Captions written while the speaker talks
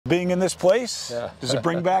being in this place? Yeah. Does it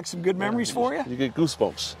bring back some good memories for you? You get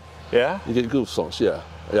goosebumps. Yeah? You get goosebumps, yeah.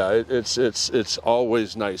 Yeah, it's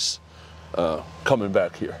always nice coming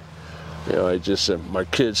back here. You know, my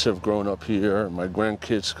kids have grown up here, my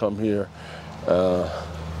grandkids come here.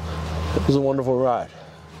 It was a wonderful ride.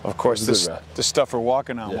 Of course, the stuff we're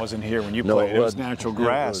walking on wasn't here when you played. It was natural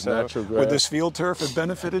grass. It was natural grass. Would this field turf have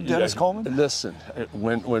benefited Dennis Coleman? Listen,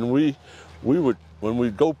 when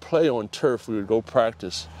we'd go play on turf, we would go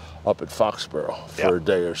practice up at Foxborough for a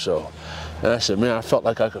day or so. And I said, man, I felt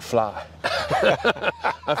like I could fly.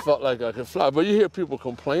 I felt like I could fly. But you hear people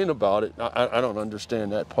complain about it. I don't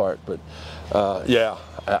understand that part. But yeah,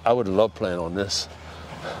 I would love playing on this.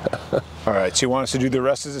 All right, so you want us to do the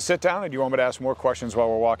rest as a sit-down, or do you want me to ask more questions while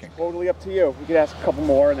we're walking? Totally up to you. We could ask a couple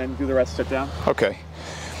more and then do the rest sit-down. Okay.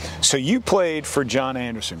 So you played for John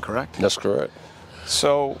Anderson, correct? That's correct.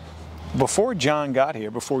 So before John got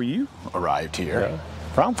here, before you arrived here,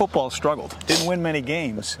 Brown football struggled. Didn't win many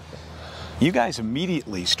games. You guys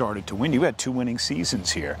immediately started to win. You had 2 winning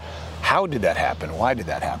seasons here. How did that happen? Why did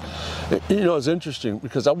that happen? You know, it's interesting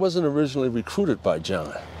because I wasn't originally recruited by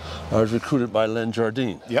John. I was recruited by Len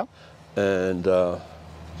Jardine. Yeah. And, you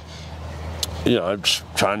know, I was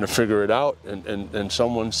trying to figure it out. And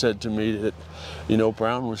someone said to me that, you know,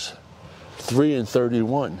 Brown was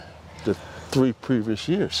 3-31 the 3 previous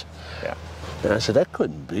years. Yeah. And I said, that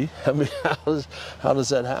couldn't be. I mean, how does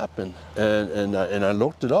that happen? And I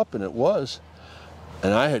looked it up, and it was.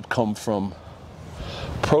 And I had come from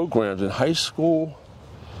programs in high school.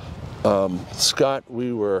 Scott,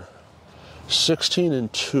 we were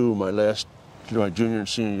 16-2 my junior and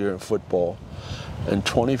senior year in football, and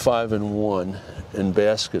 25-1 in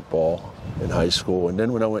basketball in high school. And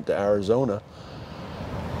then when I went to Arizona,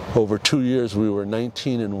 over 2 years we were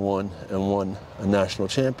 19-1 and won a national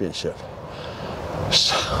championship.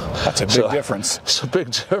 So, that's a big difference. It's a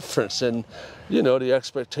big difference, and you know the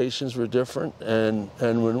expectations were different. And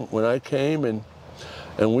when I came and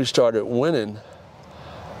we started winning,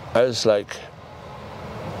 I was like,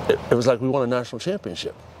 it was like we won a national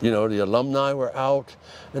championship. You know, the alumni were out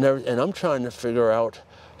and everything, and I'm trying to figure out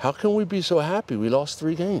how can we be so happy? We lost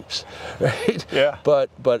 3 games, right? Yeah. But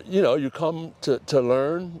you know, you come to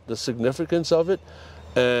learn the significance of it,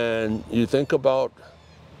 and you think about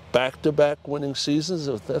back-to-back winning seasons.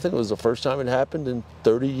 I think it was the first time it happened in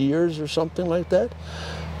 30 years or something like that.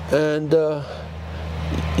 And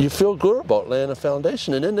you feel good about laying a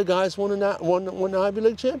foundation. And then the guys won the Ivy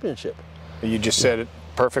League championship. You just said it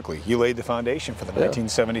perfectly. You laid the foundation for the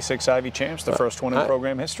 1976 Ivy Champs, the first one in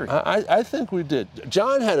program history. I think we did.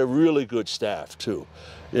 John had a really good staff, too.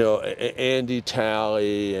 You know, Andy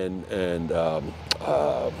Talley and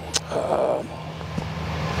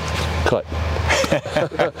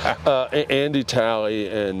Andy Talley,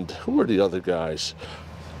 and who were the other guys?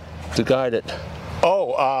 The guy that...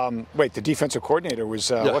 wait, the defensive coordinator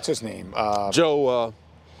was, what's his name? Joe...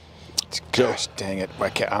 Gosh, dang it.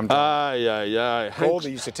 I'm done. Yeah.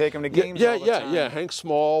 Goldie used to take him to games all the time. Yeah. Hank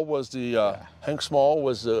Small was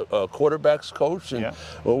the quarterback's coach, and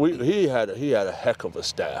well, he had a heck of a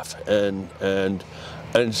staff, and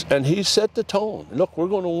he set the tone. Look, we're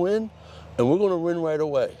going to win, and we're going to win right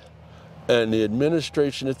away. And the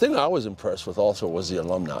administration, the thing I was impressed with also was the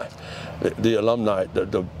alumni. The alumni,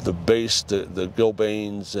 the base, the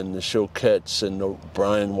Gilbanes and the Choquettes and the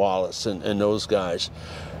Brian Wallace and those guys.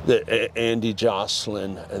 Andy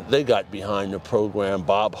Jocelyn, they got behind the program.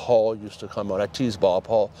 Bob Hall used to come out. I teased Bob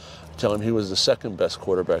Hall, tell him he was the 2nd best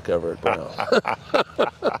quarterback ever at Brown.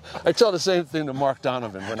 I tell the same thing to Mark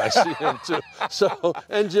Donovan when I see him too. So,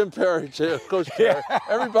 and Jim Perry too, Coach Perry.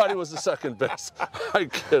 Everybody was the 2nd best. I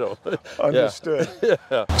kid him. Understood.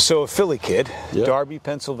 Yeah. So a Philly kid, Darby,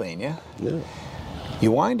 Pennsylvania. Yeah. You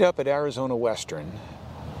wind up at Arizona Western.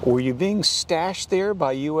 Were you being stashed there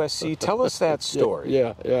by USC? Tell us that story.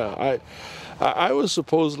 Yeah. I was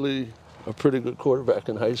supposedly a pretty good quarterback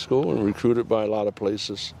in high school and recruited by a lot of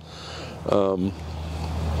places. But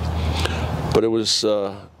it was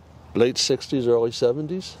late 60s, early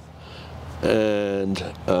 70s. And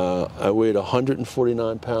I weighed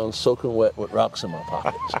 149 pounds, soaking wet with rocks in my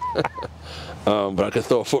pockets. But I could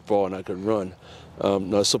throw a football and I could run. I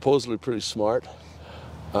was supposedly pretty smart.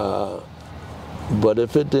 But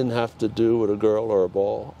if it didn't have to do with a girl or a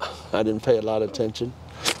ball, I didn't pay a lot of attention,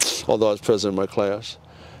 although I was president of my class.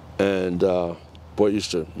 And boy, it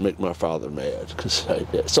used to make my father mad.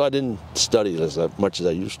 So I didn't study as much as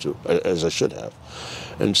I used to, as I should have.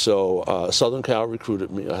 And so Southern Cal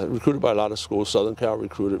recruited me. I was recruited by a lot of schools. Southern Cal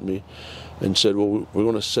recruited me and said, well, we're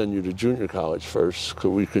going to send you to junior college first because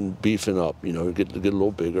we can beefing up, you know, get a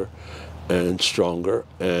little bigger. and stronger,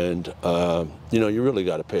 and you know, you really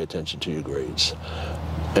got to pay attention to your grades.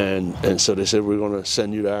 And so they said, we're going to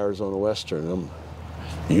send you to Arizona Western.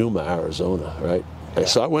 Yuma, Arizona, right? Yeah.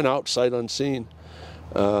 So I went out sight unseen,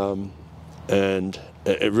 and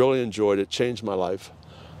I really enjoyed it. Changed my life.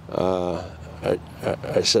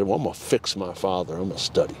 I said, well, I'm gonna fix my father. I'm gonna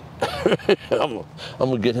study. I'm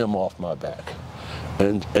gonna get him off my back,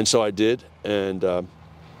 and so I did, and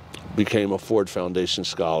became a Ford Foundation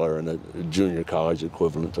scholar and a junior college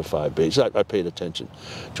equivalent to 5 I paid attention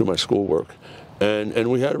to my schoolwork, and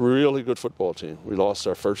we had a really good football team. We lost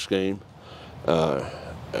our first game.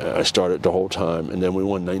 I started the whole time, and then we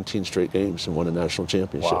won 19 straight games and won a national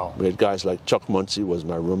championship. Wow. We had guys like Chuck Muncie was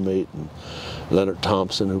my roommate, and Leonard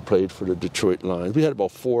Thompson, who played for the Detroit Lions. We had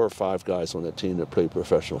about 4 or 5 guys on that team that played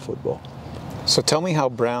professional football. So tell me how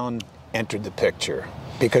Brown entered the picture,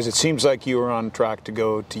 because it seems like you were on track to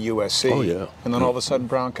go to USC. Oh, yeah. And then all of a sudden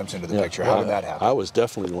Brown comes into the picture. How did that happen? I was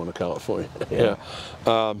definitely going to California. Yeah.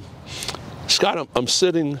 Scott, I'm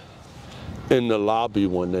sitting in the lobby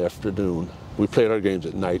one afternoon. We played our games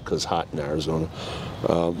at night because hot in Arizona.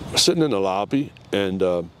 Sitting in the lobby and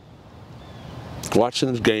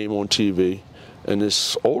watching the game on TV, and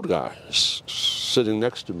this old guy is sitting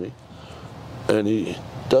next to me, and he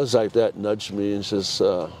does like that, nudged me and says,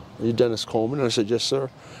 are you Dennis Coleman? And I said, yes, sir.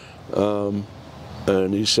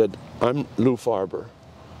 And he said, I'm Lou Farber.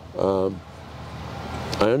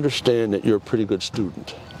 I understand that you're a pretty good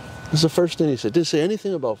student. That's the first thing he said. Didn't say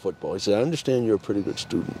anything about football. He said, I understand you're a pretty good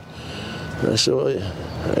student. And I said, well, yeah,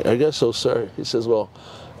 I guess so, sir. He says, well,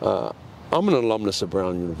 I'm an alumnus of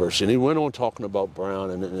Brown University. And he went on talking about Brown,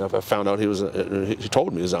 and I found out he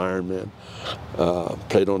told me he was an Iron Man,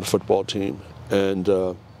 played on the football team, and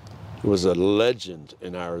he was a legend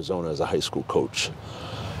in Arizona as a high school coach.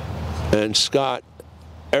 And Scott,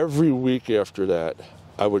 every week after that,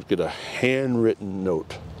 I would get a handwritten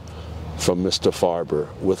note from Mr. Farber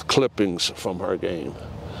with clippings from our game.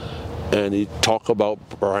 And he'd talk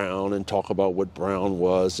about Brown and talk about what Brown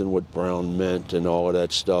was and what Brown meant and all of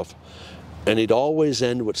that stuff. And he'd always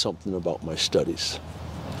end with something about my studies,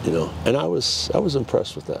 you know. And I was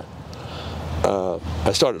impressed with that.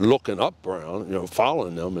 I started looking up Brown, you know,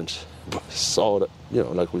 following them, and saw that, you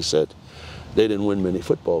know, like we said, they didn't win many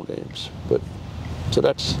football games. But so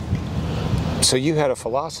that's. So you had a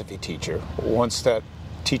philosophy teacher. Once that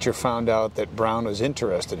teacher found out that Brown was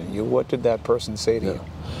interested in you, what did that person say to you?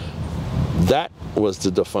 That was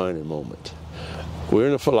the defining moment. We're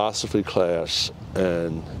in a philosophy class,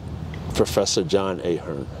 and Professor John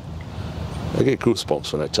Ahern, I get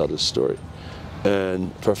goosebumps when I tell this story,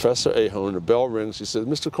 and Professor Ahern, the bell rings, he says,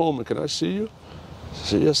 Mr. Coleman, can I see you? I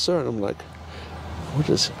said, yes, sir. And I'm like,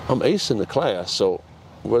 I'm ace in the class, so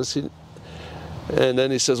what is he? And then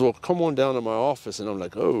he says, well, come on down to my office. And I'm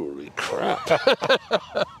like, holy crap. I'm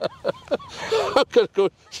going to go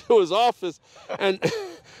to his office. And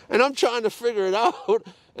I'm trying to figure it out.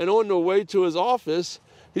 And on the way to his office,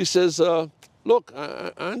 he says, look,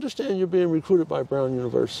 I understand you're being recruited by Brown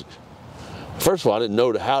University. First of all, I didn't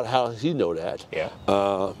know how he know that. Yeah.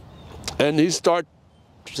 And we start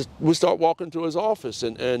walking to his office,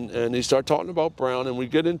 and he start talking about Brown, and we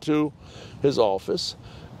get into his office,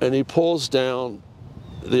 and he pulls down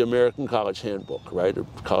the American College Handbook, right, of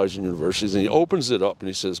college and universities, and he opens it up, and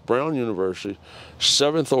he says, Brown University,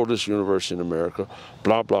 7th oldest university in America,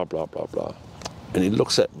 blah, blah, blah, blah, blah. And he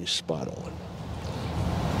looks at me spot on.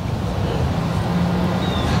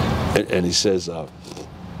 And he says,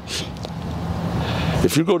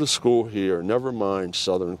 if you go to school here, never mind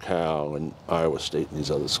Southern Cal and Iowa State and these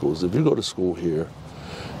other schools, if you go to school here,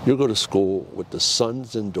 you'll go to school with the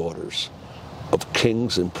sons and daughters of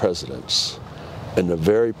kings and presidents and the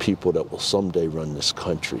very people that will someday run this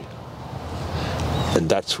country. And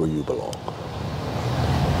that's where you belong.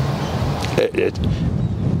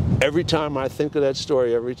 Every time I think of that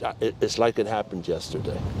story, it's like it happened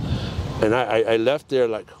yesterday. And I left there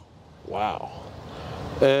like, wow.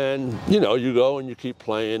 And you know, you go and you keep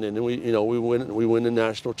playing, and then we win the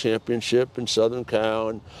national championship in Southern Cal.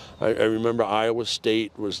 And I remember Iowa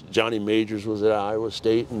State Johnny Majors was at Iowa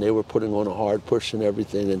State, and they were putting on a hard push and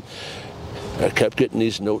everything. And I kept getting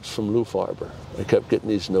these notes from Lou Farber. I kept getting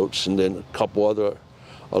these notes, and then a couple other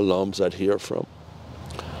alums I'd hear from.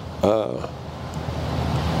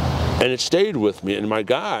 And it stayed with me. And my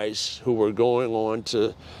guys who were going on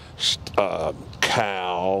to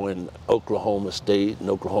Cal and Oklahoma State and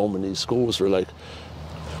Oklahoma and these schools were like,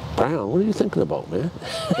 Brown, what are you thinking about, man?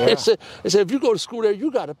 Yeah. They said, if you go to school there,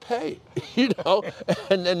 you got to pay, you know.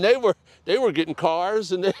 And then they were getting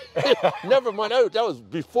cars, and never mind. That was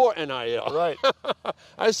before NIL. Right.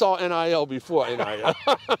 I saw NIL before NIL.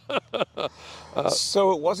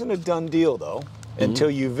 So it wasn't a done deal, though,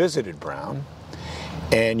 until you visited Brown,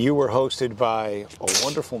 and you were hosted by a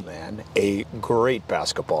wonderful man, a great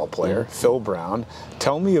basketball player, Phil Brown.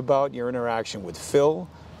 Tell me about your interaction with Phil,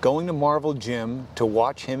 going to Marvel Gym to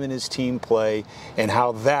watch him and his team play, and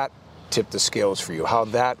how that tipped the scales for you, how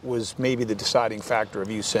that was maybe the deciding factor of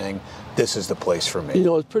you saying, this is the place for me. You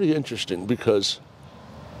know, it's pretty interesting because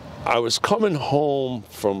I was coming home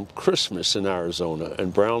from Christmas in Arizona,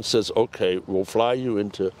 and Brown says, okay, we'll fly you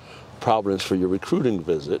into Providence for your recruiting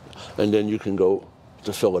visit, and then you can go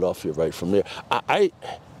to Philadelphia right from there. I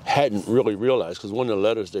hadn't really realized, because one of the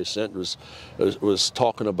letters they sent was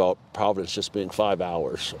talking about Providence just being 5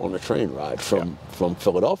 hours on a train ride from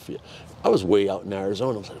Philadelphia. I was way out in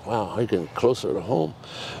Arizona. I was like, wow, I'm getting closer to home.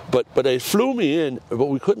 But they flew me in, but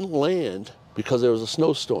we couldn't land because there was a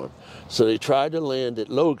snowstorm. So they tried to land at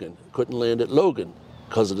Logan, couldn't land at Logan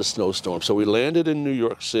because of the snowstorm. So we landed in New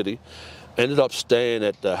York City, ended up staying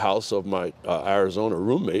at the house of my Arizona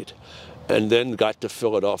roommate, and then got to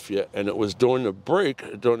Philadelphia, and it was during the break,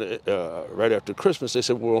 right after Christmas, they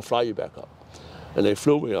said, we're going to fly you back up. And they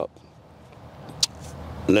flew me up.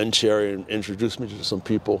 Len Cherry introduced me to some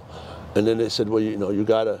people, and then they said, well, you know, you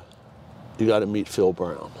gotta meet Phil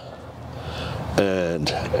Brown. And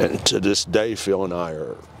to this day, Phil and I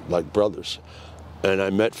are like brothers. And I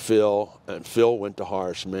met Phil, and Phil went to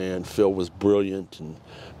Horace Mann. Phil was brilliant and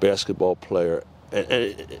basketball player.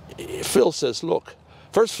 And Phil says, look,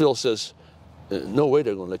 first Phil says, no way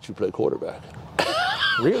they're going to let you play quarterback.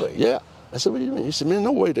 Really? Yeah. I said, what do you mean? He said, man,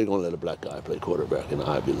 no way they're going to let a black guy play quarterback in the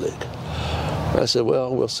Ivy League. I said,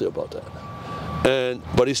 well, we'll see about that.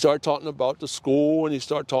 But he started talking about the school, and he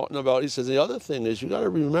says, the other thing is you got to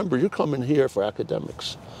remember, you're coming here for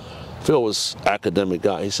academics. Phil was an academic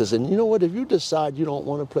guy. He says, and you know what, if you decide you don't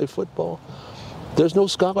want to play football, there's no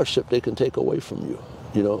scholarship they can take away from you.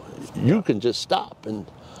 You know, you can just stop. And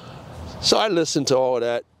so I listened to all of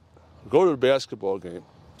that, go to the basketball game.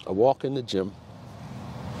 I walk in the gym,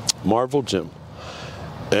 Marvel Gym,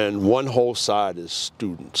 and one whole side is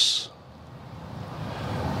students.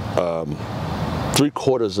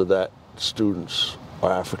 3/4 of that students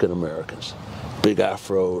are African Americans. Big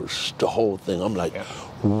afros, the whole thing. I'm like,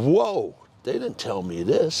 whoa, they didn't tell me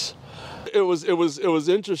this. It was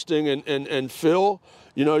interesting, and Phil,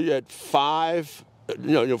 you know, you had 4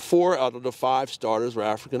 out of the 5 starters were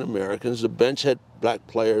African Americans. The bench had black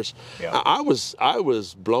players. Yeah. I was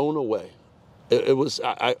blown away.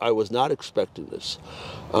 I was not expecting this.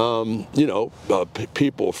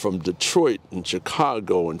 People from Detroit and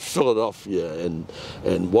Chicago and Philadelphia and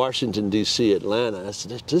Washington D.C., Atlanta. I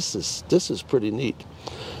said, this is pretty neat,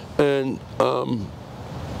 and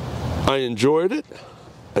I enjoyed it.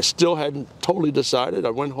 I still hadn't totally decided.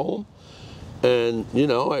 I went home, and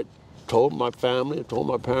I told my family, I told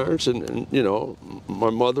my parents, and my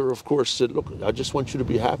mother, of course, said, look, I just want you to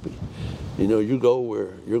be happy. You go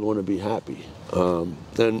where you're going to be happy.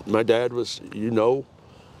 And my dad was, your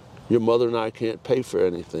mother and I can't pay for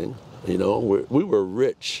anything. We were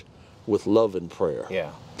rich with love and prayer.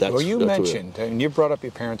 Yeah. Well, you mentioned, and you brought up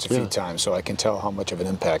your parents a few times, so I can tell how much of an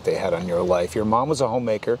impact they had on your life. Your mom was a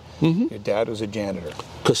homemaker. Your dad was a janitor.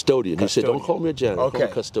 Custodian. He said, don't call me a janitor, okay. Call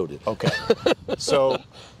me custodian. Okay. So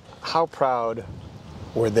how proud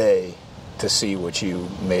were they to see what you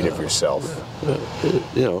made of yourself?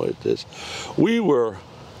 It is. We were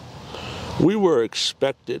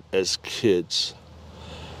expected as kids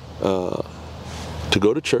to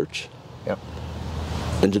go to church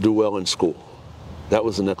and to do well in school. That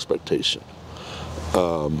was an expectation.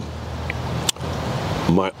 My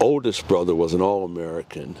oldest brother was an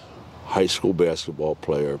All-American high school basketball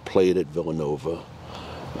player, played at Villanova.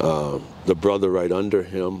 The brother right under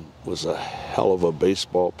him was a hell of a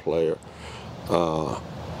baseball player.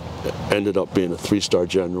 Ended up being a 3-star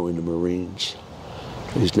general in the Marines.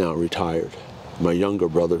 He's now retired. My younger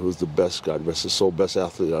brother, who's the best, God rest his soul, best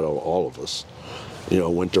athlete out of all of us,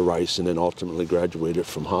 went to Rice and then ultimately graduated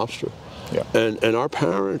from Hofstra. Yeah. And our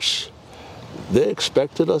parents, they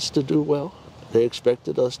expected us to do well. They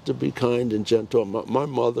expected us to be kind and gentle. My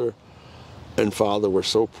mother and father were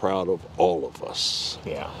so proud of all of us.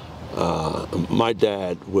 Yeah. My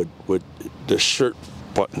dad the shirt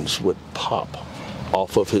buttons would pop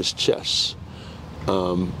off of his chest.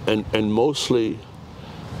 And mostly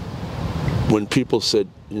when people said,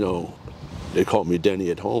 they called me Denny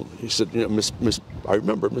at home. He said, Miss I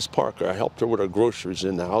remember Miss Parker. I helped her with her groceries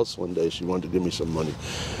in the house one day. She wanted to give me some money,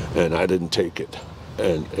 and I didn't take it.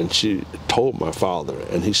 And she told my father,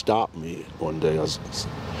 and he stopped me one day.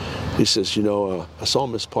 He says, you know, I saw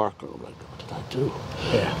Miss Parker. I'm like, what did I do?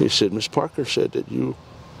 Yeah. He said, Miss Parker said that you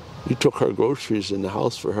took her groceries in the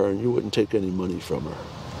house for her and you wouldn't take any money from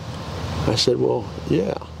her. I said, well,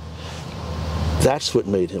 yeah. That's what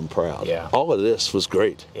made him proud. Yeah. All of this was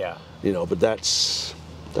great. Yeah. You know, but that's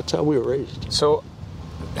how we were raised. So,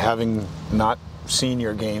 having not seen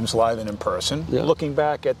your games live and in person, Yeah. looking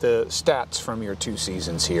back at the stats from your 2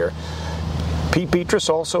 seasons here, Pete Beatrice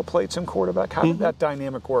also played some quarterback. How did that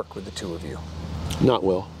dynamic work with the two of you? Not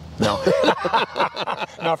well. No.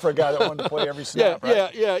 Not for a guy that wanted to play every snap,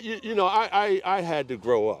 right? Yeah. You know, I had to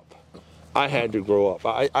grow up. I had to grow up.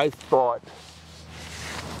 I thought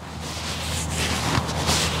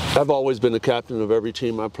I've always been the captain of every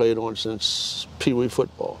team I played on since Pee Wee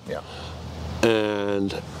football. Yeah.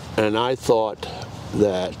 And I thought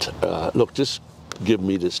that look, just give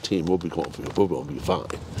me this team. We're going to be fine.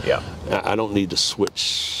 Yeah. I don't need to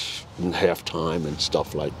switch in halftime and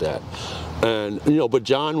stuff like that. And you know, but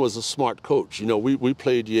John was a smart coach. You know, we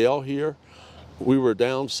played Yale here. We were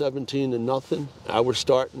down 17-0. I was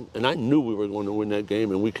starting, and I knew we were going to win that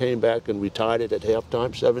game. And we came back and we tied it at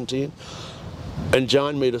halftime, 17. And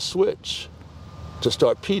John made a switch to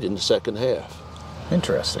start Pete in the second half.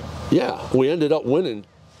 Interesting. Yeah, we ended up winning,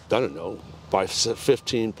 I don't know, by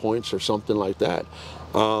 15 points or something like that.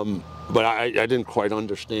 But I didn't quite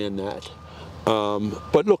understand that.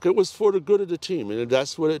 But look, it was for the good of the team, and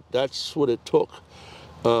that's what it took.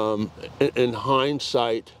 In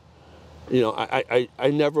hindsight, you know, I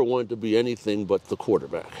never wanted to be anything but the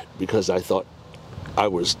quarterback because I thought I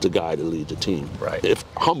was the guy to lead the team. Right. If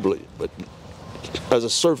humbly, but as a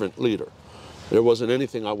servant leader. There wasn't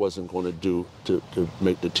anything I wasn't going to do to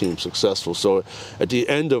make the team successful. So at the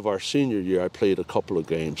end of our senior year, I played a couple of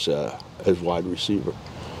games as wide receiver.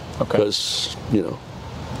 Okay. Because, you know,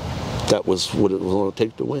 that was what it was going to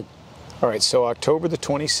take to win. All right, so October the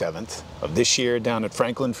 27th of this year down at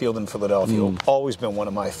Franklin Field in Philadelphia, always been one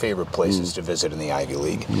of my favorite places to visit in the Ivy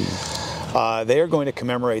League. They are going to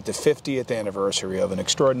commemorate the 50th anniversary of an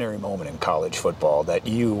extraordinary moment in college football that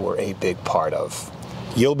you were a big part of.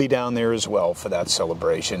 You'll be down there as well for that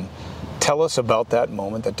celebration. Tell us about that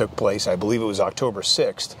moment that took place, I believe it was October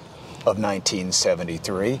 6th of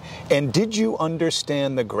 1973. And did you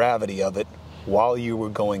understand the gravity of it while you were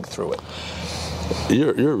going through it?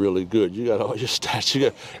 You're really good. You got all your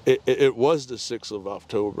stats. It was the 6th of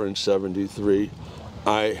October in 73.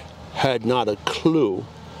 I had not a clue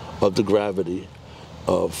of the gravity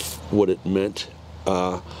of what it meant.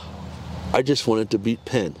 I just wanted to beat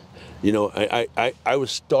Penn. You know, I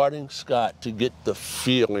was starting, Scott, to get the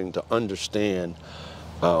feeling, to understand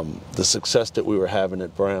the success that we were having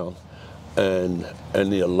at Brown and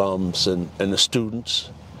the alums and the students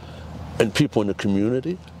and people in the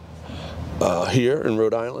community here in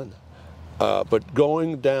Rhode Island. But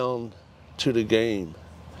going down to the game,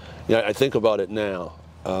 yeah, I think about it now.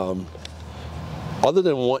 Other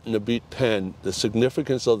than wanting to beat Penn, the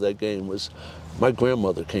significance of that game was my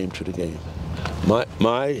grandmother came to the game.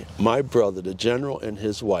 My brother, the general, and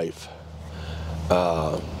his wife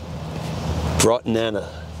brought Nana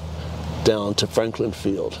down to Franklin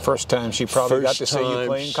Field. First time she probably got to see you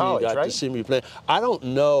play in college, right? Got to see me play. I don't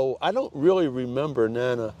know. I don't really remember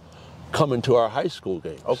Nana coming to our high school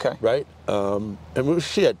games. Okay. Right? And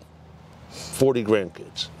she had 40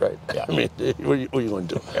 grandkids, right? Yeah. I mean, what are you going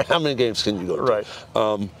to do? How many games can you go to?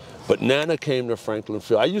 Right. But Nana came to Franklin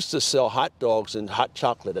Field. I used to sell hot dogs and hot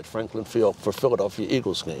chocolate at Franklin Field for Philadelphia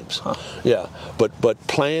Eagles games. Huh. Yeah, but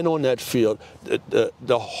playing on that field,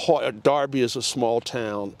 Darby is a small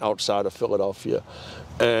town outside of Philadelphia,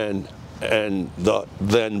 and the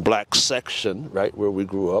then black section, right, where we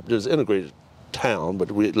grew up. There's an integrated town,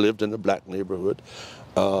 but we lived in a black neighborhood.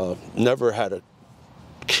 Never had a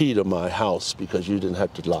key to my house because you didn't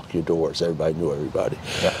have to lock your doors. Everybody knew everybody.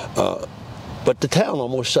 Yeah. But the town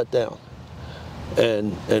almost shut down,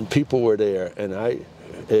 and people were there, and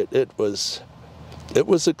it was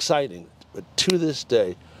exciting. But to this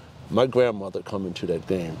day, my grandmother coming to that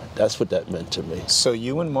game, that's what that meant to me. So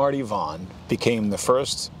you and Marty Vaughn became the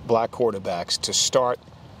first black quarterbacks to start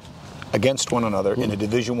against one another in a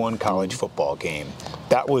Division I college football game.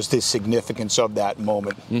 That was the significance of that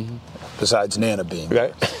moment, besides Nana being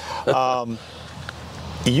right.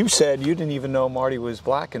 You said you didn't even know Marty was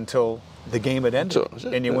black until the game had ended,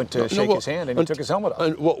 and you went to shake his hand, and he took his helmet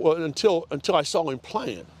off. Well, until I saw him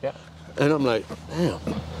playing. Yeah. And I'm like, damn,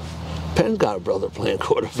 Penn got a brother playing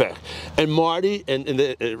quarterback. And Marty, and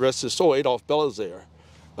the rest of his soul, Adolph Belizaire,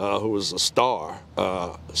 who was a star,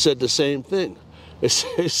 said the same thing. He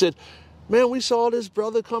said, man, we saw this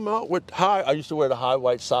brother come out with I used to wear the high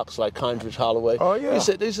white socks like Condridge Holloway. Oh, yeah. He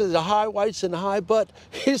said, the high whites and the high butt.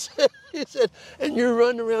 He said, and you're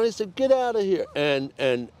running around. He said, get out of here.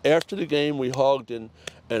 And after the game, we hugged, and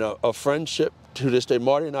a friendship to this day.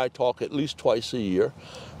 Marty and I talk at least twice a year.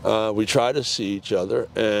 We try to see each other.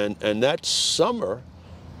 And that summer,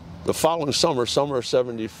 the following summer of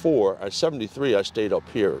 73, I stayed up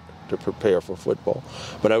here to prepare for football.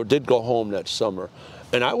 But I did go home that summer.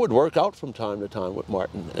 And I would work out from time to time with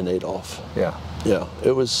Martin and Adolph. Yeah. Yeah.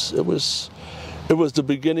 It was the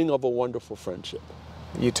beginning of a wonderful friendship.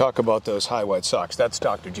 You talk about those high white socks. That's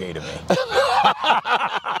Dr. J to me.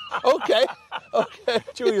 Okay.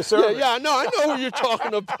 Julius Service. Yeah, I know who you're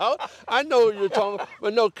talking about. I know who you're talking about.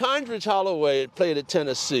 But no, Condridge Holloway played at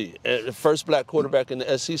Tennessee, the first black quarterback in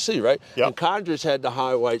the SEC, right? Yep. And Condridge had the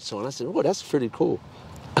high whites on. I said, oh, that's pretty cool.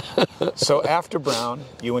 So after Brown,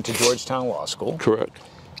 you went to Georgetown Law School. Correct.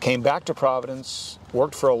 Came back to Providence,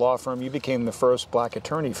 worked for a law firm. You became the first black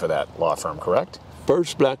attorney for that law firm, correct?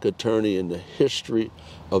 First black attorney in the history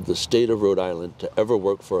of the state of Rhode Island to ever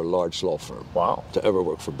work for a large law firm. Wow. To ever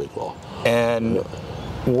work for big law. And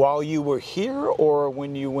while you were here, or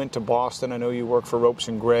when you went to Boston, I know you worked for Ropes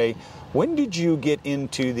and Gray, when did you get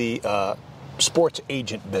into the sports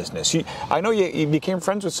agent business? I know you became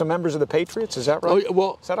friends with some members of the Patriots, is that right? Oh, yeah,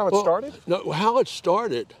 well, is that how it started? No, how it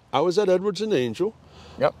started, I was at Edwards and Angel.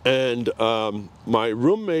 Yep. And my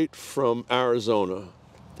roommate from Arizona,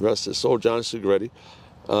 the rest of soul, John Segretti,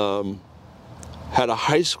 had a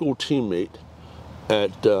high school teammate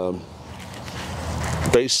at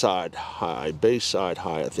Bayside High, I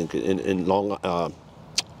think, in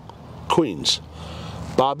Queens,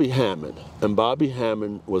 Bobby Hammond. And Bobby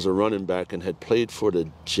Hammond was a running back and had played for the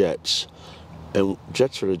Jets or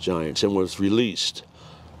the Giants, and was released.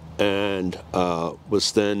 And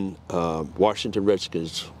was then Washington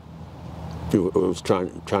Redskins. Was trying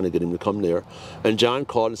to get him to come there, and John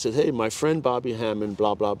called and said, "Hey, my friend Bobby Hammond,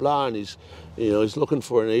 blah blah blah, and he's looking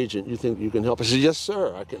for an agent. You think you can help?" I said, "Yes,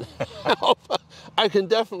 sir, I can help. I can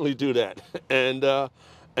definitely do that." And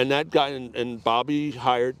that guy and Bobby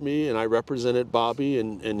hired me, and I represented Bobby,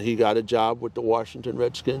 and he got a job with the Washington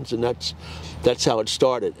Redskins, and that's how it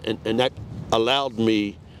started, and that allowed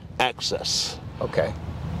me access. Okay.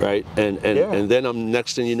 Right, and then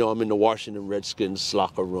next thing you know, I'm in the Washington Redskins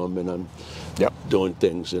locker room, and I'm doing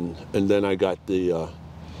things, and then I got the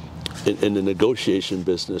in the negotiation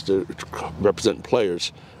business, representing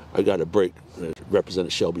players. I got a break,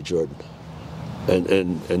 represented Shelby Jordan,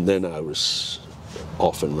 and then I was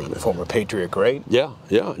off and running. Former Patriot great. Yeah.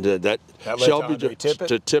 That Shelby to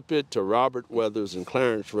Tippett, to Robert Weathers and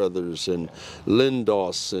Clarence Weathers and Lynn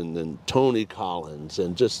Dawson and Tony Collins,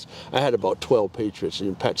 and just I had about 12 Patriots,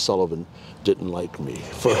 and Pat Sullivan didn't like me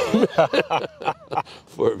for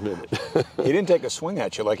a minute. He didn't take a swing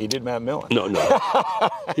at you like he did Matt Millen. No,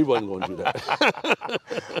 he wasn't going to do that.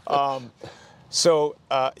 So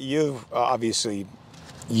you've obviously.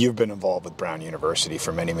 You've been involved with Brown University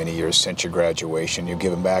for many, many years since your graduation. You've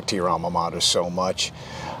given back to your alma mater so much.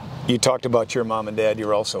 You talked about your mom and dad.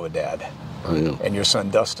 You're also a dad. I am. And your son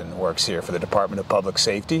Dustin works here for the Department of Public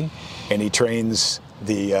Safety, and he trains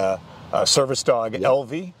the service dog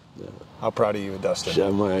Elvie. Yeah. How proud are you of Dustin?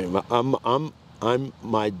 I'm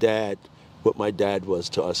my dad, what my dad was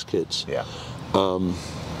to us kids. Yeah. I'm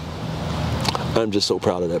just so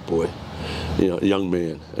proud of that boy. Young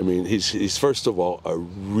man. I mean, he's first of all a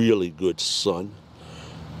really good son,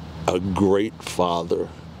 a great father,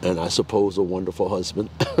 and I suppose a wonderful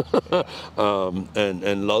husband,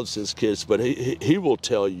 and loves his kids. But he will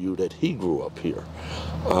tell you that he grew up here.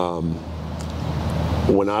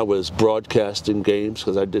 When I was broadcasting games,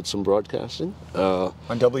 because I did some broadcasting. On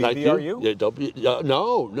WVRU?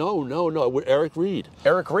 No. With Eric Reed.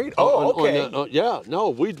 Eric Reed? Oh, okay.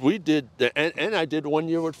 We did, and I did 1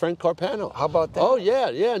 year with Frank Carpano. How about that? Oh,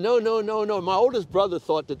 yeah. No. My oldest brother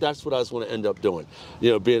thought that's what I was going to end up doing,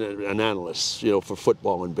 being an analyst, for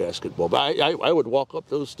football and basketball. But I would walk up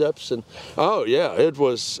those steps, and it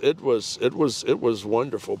was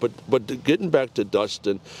wonderful. But getting back to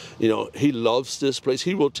Dustin, he loves this place.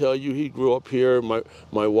 He will tell you he grew up here. My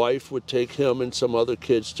wife would take him and some other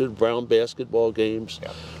kids to Brown basketball games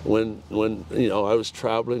when I was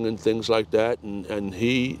traveling and things like that. And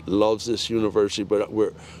he loves this university, but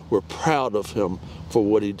we're proud of him for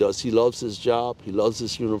what he does. He loves his job. He loves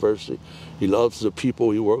this university. He loves the people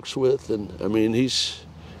he works with. And I mean, he's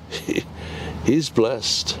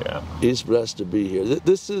blessed. Yeah. He's blessed to be here.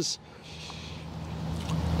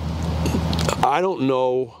 I don't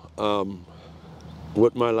know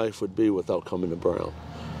what my life would be without coming to Brown.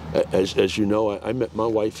 as you know, I met my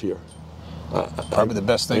wife here. Probably the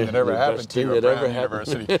best thing that ever happened to you at Brown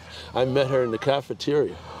University. I met her in the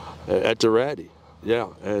cafeteria at the Ratty. Yeah,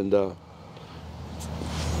 and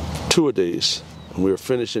 2-a-days. And we were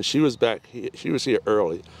finishing. She was back. She was here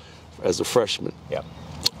early as a freshman. Yep.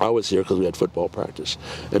 I was here because we had football practice.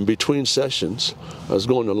 And between sessions, I was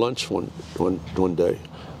going to lunch one day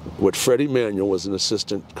with Freddie Manuel, was an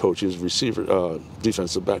assistant coach. He was receiver,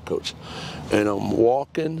 defensive back coach. And I'm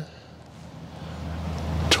walking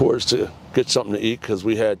towards to get something to eat because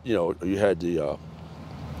we had, you had the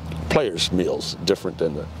players' meals, different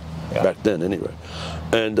than the back then anyway,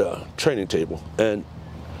 and training table. And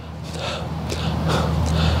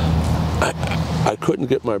I couldn't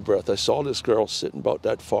get my breath. I saw this girl sitting about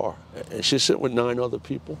that far, and she's sitting with 9 other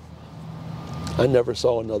people. I never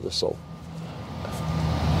saw another soul.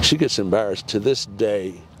 She gets embarrassed. To this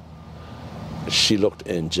day, she looked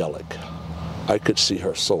angelic. I could see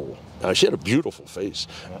her soul. Now, she had a beautiful face,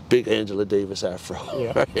 big Angela Davis afro,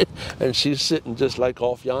 right? And she's sitting just like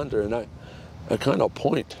off yonder, and I kind of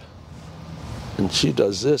point, and she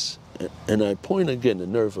does this, and I point again, the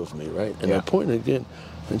nerve of me, right? And I point again,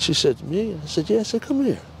 and she said, "Me?" I said, "Yeah." I said, "Come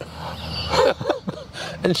here."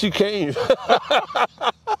 And she came.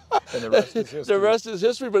 And the rest is history. The rest is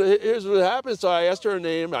history, but here's what happened. So I asked her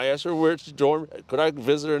name. I asked her where she dorm. Could I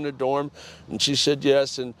visit her in the dorm? And she said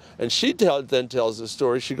yes. And she then tells the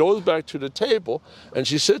story. She goes back to the table, and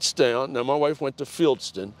she sits down. Now, my wife went to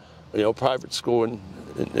Fieldston, private school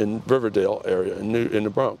in Riverdale area in the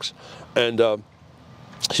Bronx. And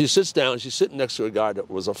she sits down. She's sitting next to a guy that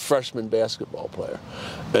was a freshman basketball player.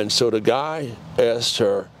 And so the guy asked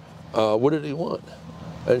her, what did he want?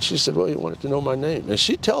 And she said, well, he wanted to know my name. And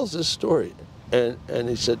she tells this story. And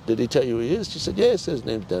he said, did he tell you who he is? She said, yeah, his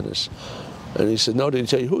name's Dennis. And he said, no, did he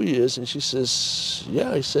tell you who he is? And she says,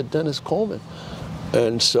 yeah. He said, Dennis Coleman.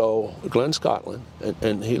 And so Glenn Scotland,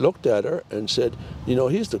 and he looked at her and said,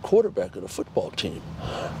 he's the quarterback of the football team.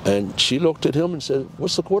 And she looked at him and said,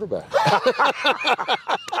 what's the quarterback?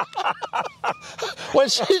 When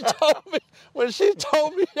she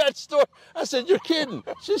told me that story, I said, you're kidding.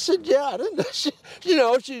 She said, yeah, I didn't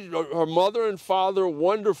know. Her mother and father,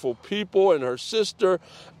 wonderful people, and her sister,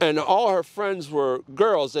 and all her friends were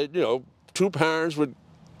girls. They, 2 parents would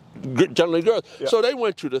generally girls. Yeah. So they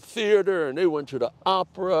went to the theater and they went to the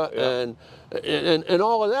opera and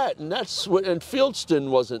all of that. And that's what, and Fieldston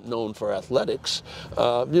wasn't known for athletics.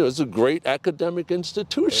 It's a great academic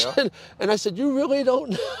institution. Yeah. And I said, you really don't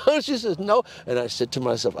know? She says, no. And I said to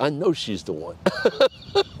myself, I know she's the one.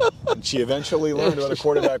 And she eventually learned what a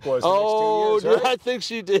quarterback was the next 2 years, right? I think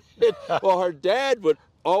she did. Well, her dad would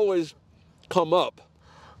always come up,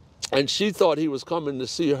 and she thought he was coming to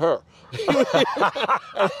see her.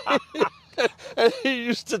 And he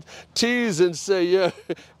used to tease and say, yeah,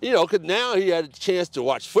 because now he had a chance to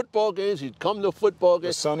watch football games. He'd come to football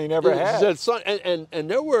games. The son he never had. And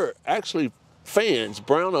there were actually fans,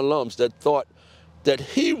 Brown alums, that thought that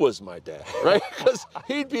he was my dad, right? Because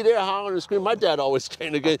he'd be there hollering and screaming. My dad always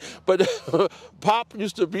came to games, but Pop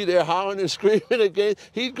used to be there hollering and screaming again.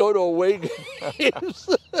 He'd go to away games.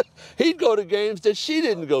 He'd go to games that she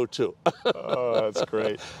didn't go to. Oh, that's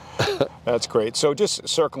great. That's great. So just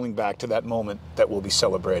circling back to that moment that we'll be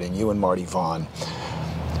celebrating, you and Marty Vaughn.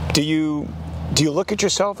 Do you look at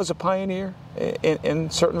yourself as a pioneer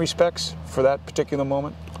in certain respects for that particular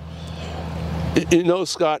moment?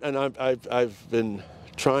 Scott, and I've been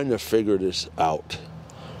trying to figure this out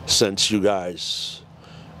since you guys,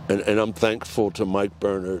 and I'm thankful to Mike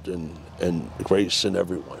Bernard and Grace and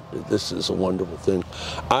everyone. This is a wonderful thing.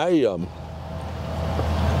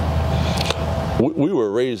 We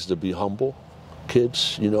were raised to be humble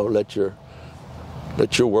kids, let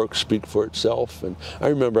your work speak for itself. And I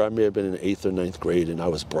remember I may have been in 8th or 9th grade and I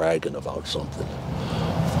was bragging about something.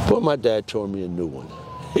 But my dad told me a new one.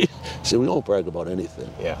 He said, we don't brag about anything.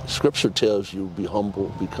 Yeah. Scripture tells you be humble,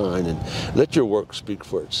 be kind, and let your work speak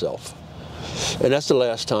for itself. And that's the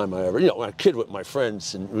last time I ever, when I kid with my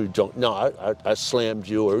friends and we joke, no, I slammed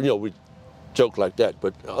you, or, we joke like that.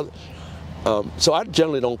 But so I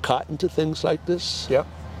generally don't cotton to things like this. Yeah.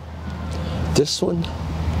 This one,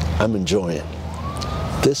 I'm enjoying.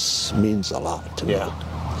 This means a lot to me.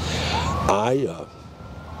 I,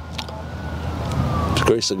 the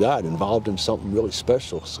grace of God, involved in something really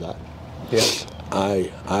special, Scott. Yeah.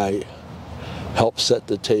 I help set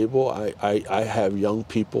the table. I have young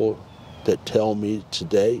people that tell me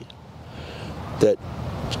today that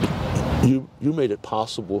you made it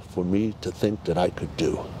possible for me to think that I could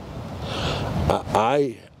do.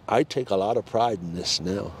 I take a lot of pride in this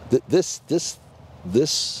now.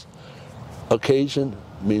 This occasion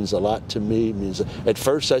means a lot to me. At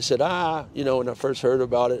first I said, when I first heard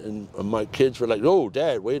about it, and my kids were like, "Oh,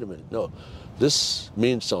 Dad, wait a minute. No, this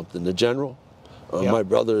means something." The general, my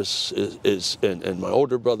brother and my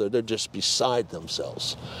older brother, they're just beside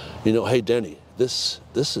themselves. Hey, Denny, this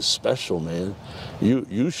is special, man.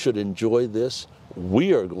 You should enjoy this.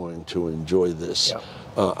 We are going to enjoy this.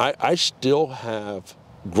 I still have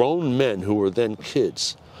grown men who were then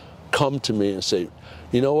kids come to me and say,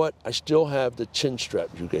 "You know what? I still have the chin strap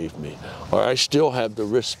you gave me, or I still have the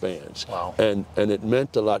wristbands." Wow. And it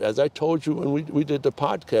meant a lot. As I told you when we did the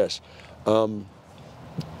podcast, grown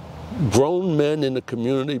men in the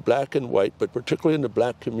community, black and white, but particularly in the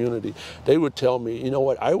black community, they would tell me, "You know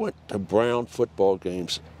what? I went to Brown football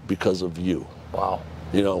games because of you." Wow.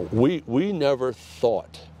 We never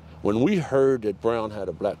thought. When we heard that Brown had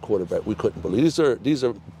a black quarterback, we couldn't believe. These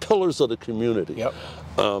are pillars of the community. Yep.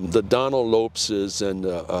 The Donald Lopeses and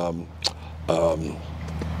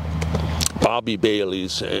Bobby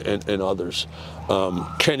Baileys and others.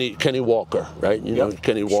 Kenny Walker, right?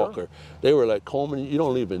 Kenny Walker. Sure. They were like, "Coleman, you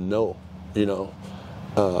don't even know,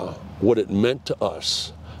 what it meant to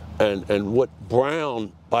us, and what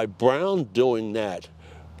by Brown doing that,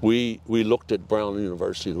 we looked at Brown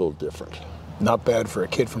University a little different." Not bad for a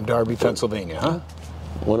kid from Darby, Pennsylvania, huh?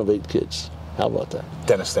 One of 8 kids. How about that?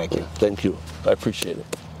 Dennis, thank you. Thank you. I appreciate it.